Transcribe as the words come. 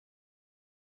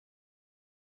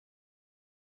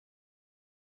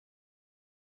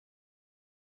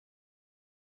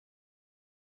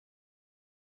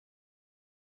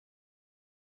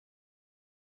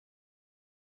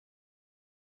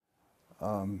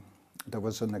there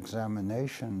was an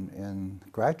examination in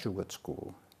graduate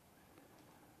school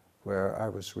where I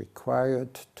was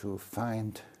required to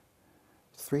find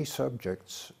 3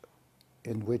 subjects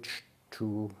in which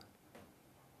to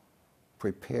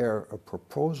prepare a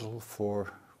proposal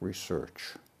for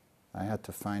research. I had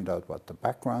to find out what the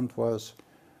background was,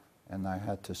 and I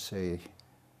had to say,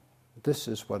 this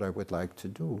is what I would like to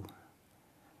do.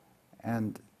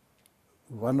 And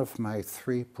one of my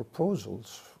 3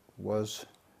 proposals was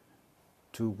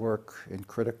to work in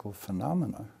critical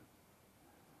phenomena.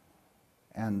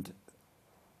 And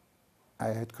I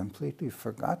had completely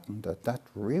forgotten that that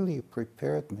really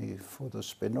prepared me for the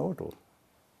spinodal.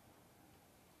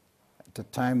 At the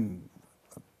time,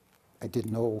 I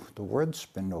didn't know the word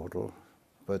spinodal,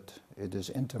 but it is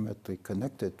intimately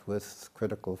connected with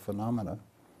critical phenomena.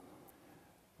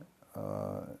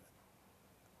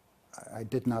 I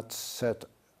did not set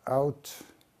out,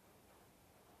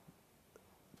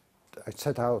 I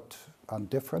set out on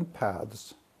different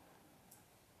paths,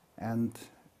 and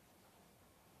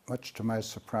much to my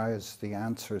surprise, the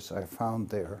answers I found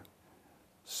there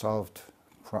solved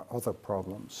other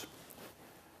problems.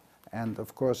 And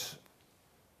of course,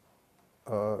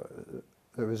 there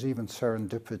was even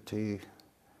serendipity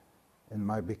in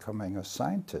my becoming a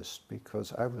scientist,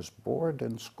 because I was bored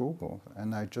in school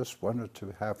and I just wanted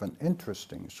to have an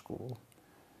interesting school.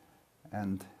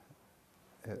 And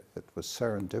it was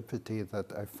serendipity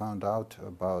that I found out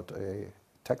about a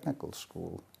technical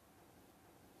school.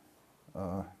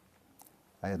 I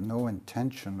had no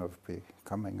intention of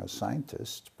becoming a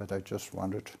scientist, but I just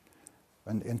wanted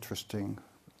an interesting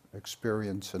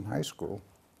experience in high school.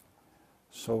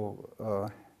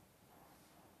 So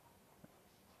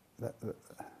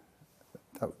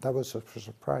that was a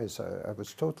surprise. I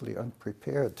was totally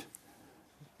unprepared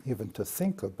even to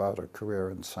think about a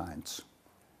career in science.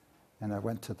 And I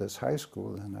went to this high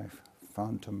school and I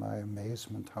found to my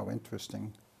amazement how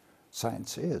interesting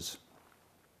science is,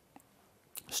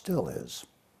 still is.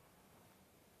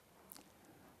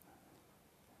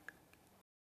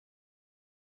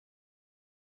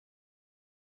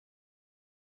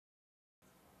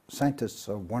 Scientists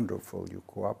are wonderful. You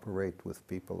cooperate with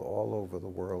people all over the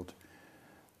world.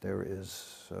 There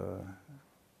is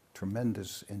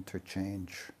tremendous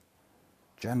interchange,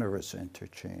 generous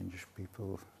interchange.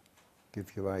 People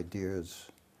give you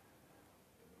ideas.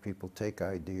 People take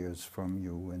ideas from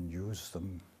you and use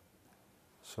them.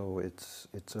 So it's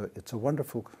a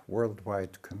wonderful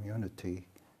worldwide community.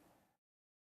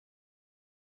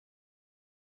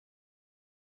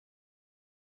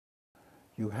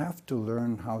 You have to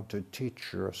learn how to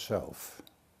teach yourself,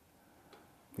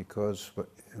 because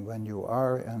when you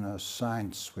are in a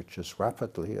science which is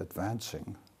rapidly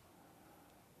advancing,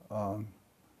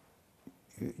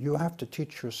 you have to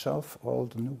teach yourself all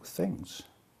the new things.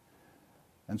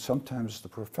 And sometimes the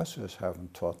professors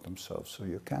haven't taught themselves, so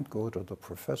you can't go to the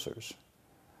professors.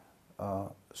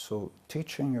 So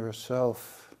teaching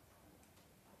yourself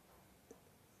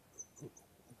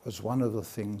was one of the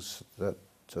things that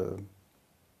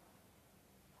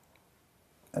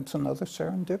it's another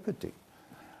serendipity.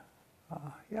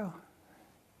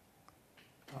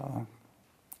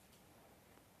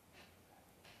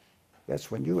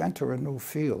 Yes, when you enter a new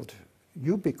field,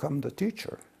 you become the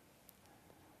teacher.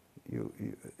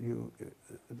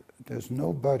 There's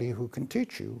nobody who can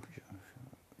teach you.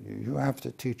 You have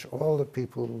to teach all the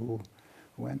people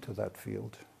who enter that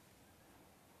field.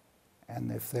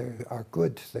 And if they are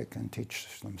good, they can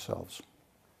teach themselves.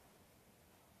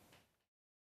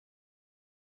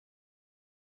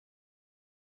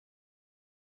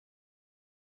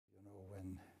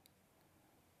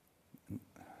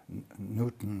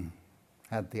 Newton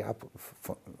had the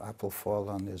apple fall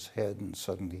on his head, and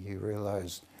suddenly he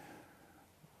realized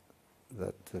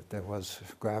that there was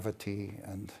gravity,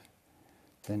 and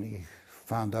then he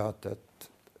found out that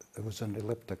it was an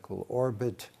elliptical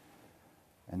orbit,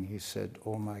 and he said,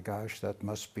 oh my gosh, that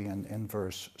must be an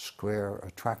inverse square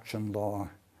attraction law.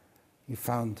 He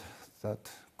found that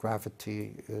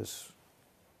gravity is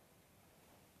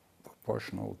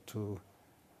proportional to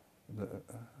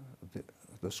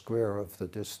the square of the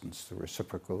distance, the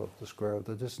reciprocal of the square of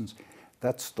the distance.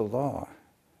 That's the law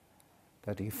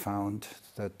that he found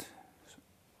that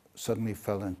suddenly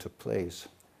fell into place.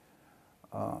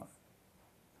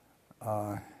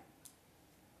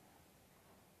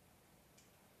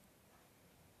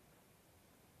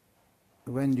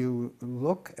 When you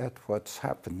look at what's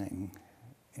happening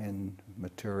in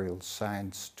material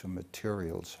science to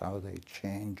materials, how they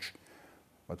change,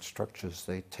 what structures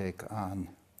they take on,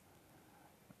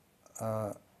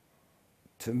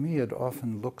 to me it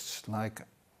often looks like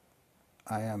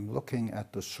I am looking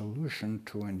at the solution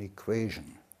to an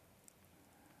equation.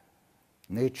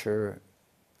 Nature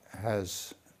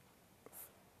has,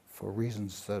 for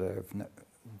reasons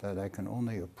that I can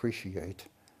only appreciate,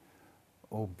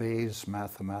 obeys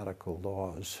mathematical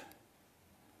laws,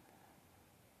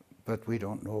 but we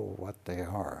don't know what they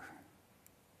are.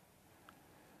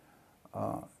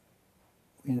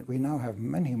 We now have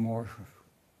many more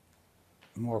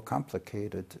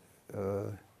complicated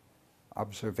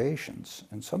observations,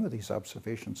 and some of these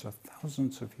observations are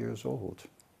thousands of years old,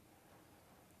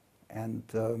 and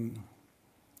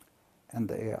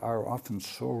they are often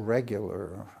so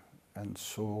regular and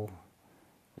so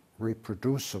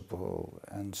reproducible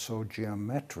and so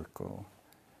geometrical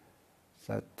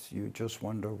that you just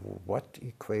wonder what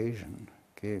equation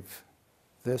gave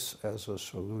this as a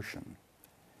solution.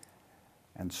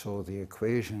 And so the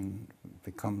equation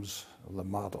becomes the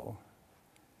model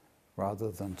rather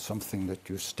than something that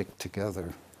you stick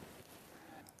together.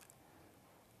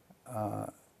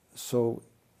 So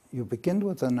you begin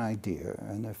with an idea,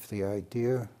 and if the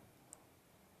idea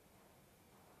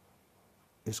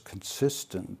is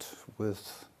consistent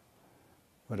with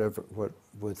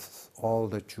with all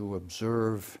that you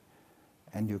observe,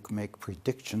 and you can make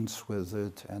predictions with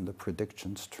it, and the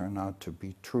predictions turn out to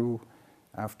be true,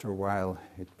 after a while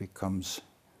it becomes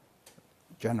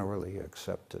generally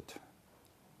accepted.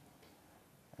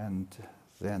 And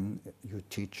then you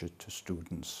teach it to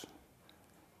students,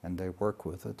 and they work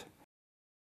with it.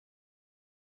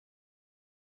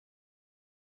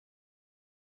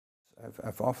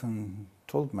 I've often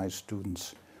told my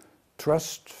students,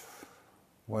 trust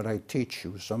what I teach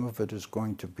you. Some of it is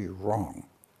going to be wrong,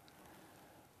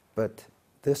 but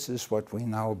this is what we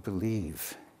now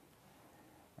believe.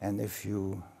 And if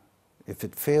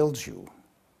it fails you,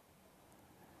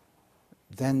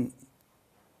 then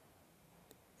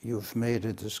you've made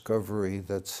a discovery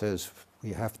that says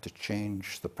we have to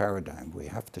change the paradigm, we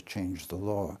have to change the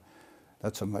law.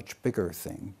 That's a much bigger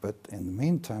thing, but in the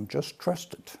meantime, just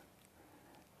trust it.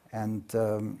 And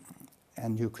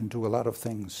you can do a lot of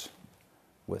things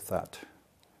with that.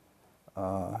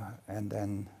 And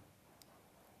then,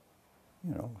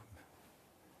 you know,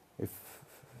 if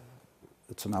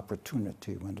it's an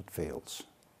opportunity when it fails.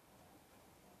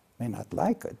 May not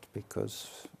like it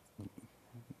because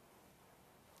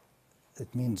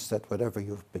it means that whatever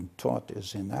you've been taught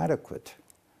is inadequate.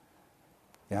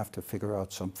 You have to figure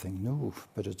out something new,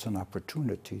 but it's an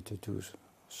opportunity to do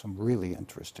some really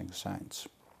interesting science.